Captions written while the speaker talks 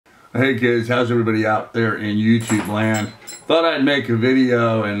Hey kids, how's everybody out there in YouTube land? Thought I'd make a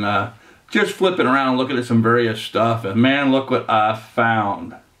video and just flipping around looking at some various stuff, and man, look what I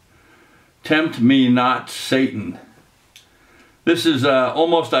found. Tempt me not Satan. This is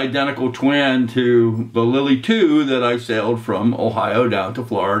almost identical twin to the Lily 2 that I sailed from Ohio down to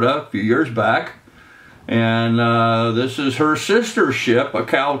Florida a few years back. And this is her sister ship, a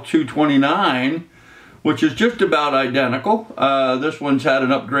Cal 229, which is just about identical. This one's had an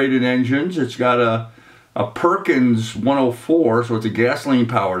upgraded engines. It's got a Perkins 104, so it's a gasoline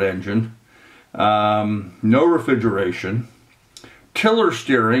powered engine. No refrigeration. Tiller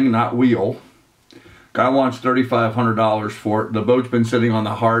steering, not wheel. Guy wants $3,500 for it. The boat's been sitting on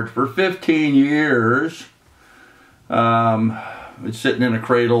the hard for 15 years. It's sitting in a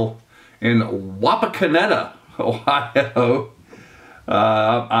cradle in Wapakoneta, Ohio.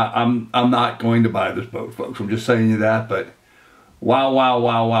 I'm not going to buy this boat, folks. I'm just saying you that, but wow, wow,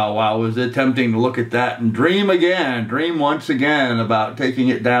 wow, wow, wow. Was it tempting to look at that and dream again, dream once again about taking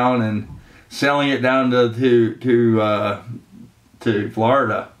it down and sailing it down to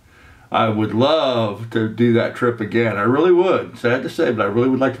Florida. I would love to do that trip again. I really would. Sad to say, but I really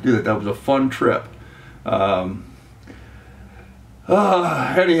would like to do that. That was a fun trip. Anyhow,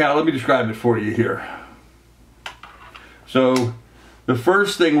 let me describe it for you here. So, the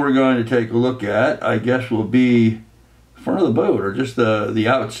first thing we're going to take a look at, I guess, will be the front of the boat, or just the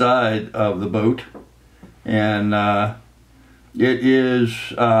outside of the boat. And it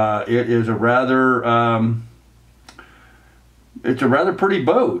is a rather it's a rather pretty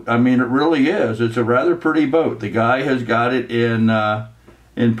boat. I mean, it really is. It's a rather pretty boat. The guy has got it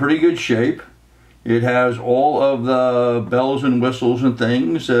in pretty good shape. It has all of the bells and whistles and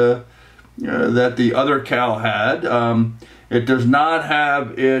things that the other Cal had. It does not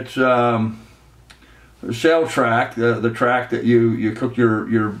have its sail track, the track that you cook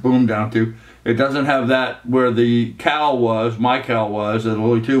your boom down to. It doesn't have that where the Cal was, my Cal was, and the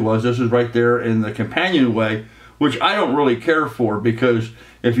Lily 2 was. This is right there in the companionway, which I don't really care for, because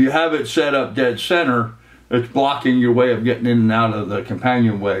if you have it set up dead center, it's blocking your way of getting in and out of the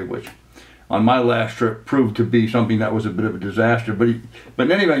companionway, which on my last trip proved to be something that was a bit of a disaster. But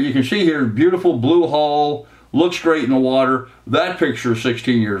anyway, you can see here, beautiful blue hull, looks great in the water. That picture is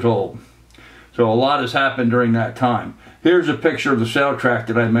 16 years old. So a lot has happened during that time. Here's a picture of the sail track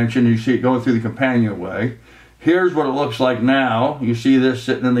that I mentioned. You see it going through the companionway. Here's what it looks like now. You see this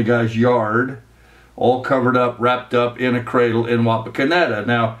sitting in the guy's yard, all covered up, wrapped up in a cradle in Wapakoneta.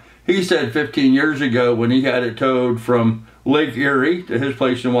 Now, he said 15 years ago when he had it towed from Lake Erie to his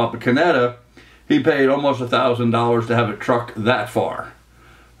place in Wapakoneta, he paid almost $1,000 to have it trucked that far.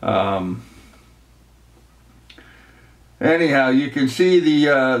 Anyhow, you can see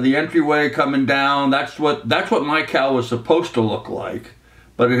the entryway coming down. That's what my Cal was supposed to look like,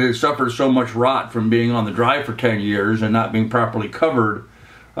 but it had suffered so much rot from being on the dry for 10 years and not being properly covered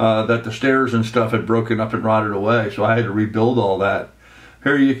that the stairs and stuff had broken up and rotted away. So I had to rebuild all that.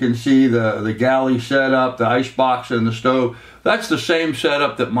 Here you can see the galley setup, the ice box, and the stove. That's the same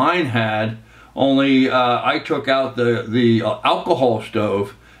setup that mine had. Only I took out the alcohol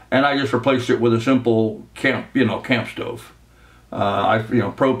stove and I just replaced it with a simple camp stove.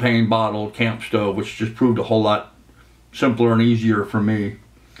 Propane bottle camp stove, which just proved a whole lot simpler and easier for me.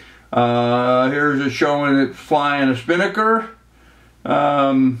 Here's it showing it flying a spinnaker.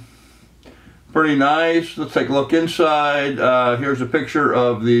 Pretty nice. Let's take a look inside. Here's a picture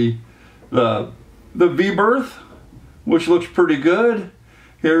of the V-berth, which looks pretty good.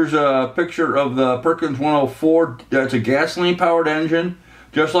 Here's a picture of the Perkins 104. That's a gasoline powered engine.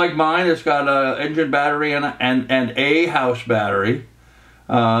 Just like mine, it's got an engine battery and a house battery.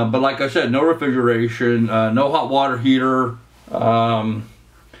 But like I said, no refrigeration, no hot water heater.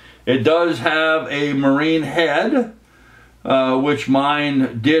 It does have a marine head, which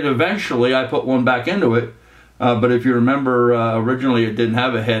mine did eventually. I put one back into it. But if you remember, originally it didn't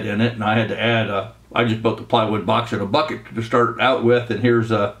have a head in it, and I had to add I just built the plywood box in a bucket to start out with, and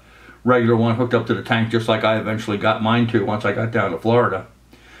here's a regular one hooked up to the tank, just like I eventually got mine to once I got down to Florida.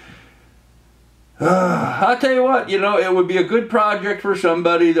 I'll tell you what, it would be a good project for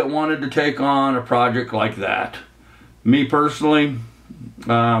somebody that wanted to take on a project like that. Me personally,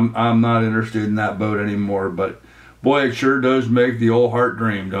 I'm not interested in that boat anymore, but boy, it sure does make the old heart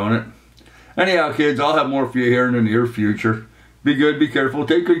dream, don't it? Anyhow, kids, I'll have more for you here in the near future. Be good, be careful,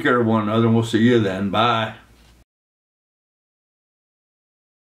 take good care of one another, and we'll see you then. Bye.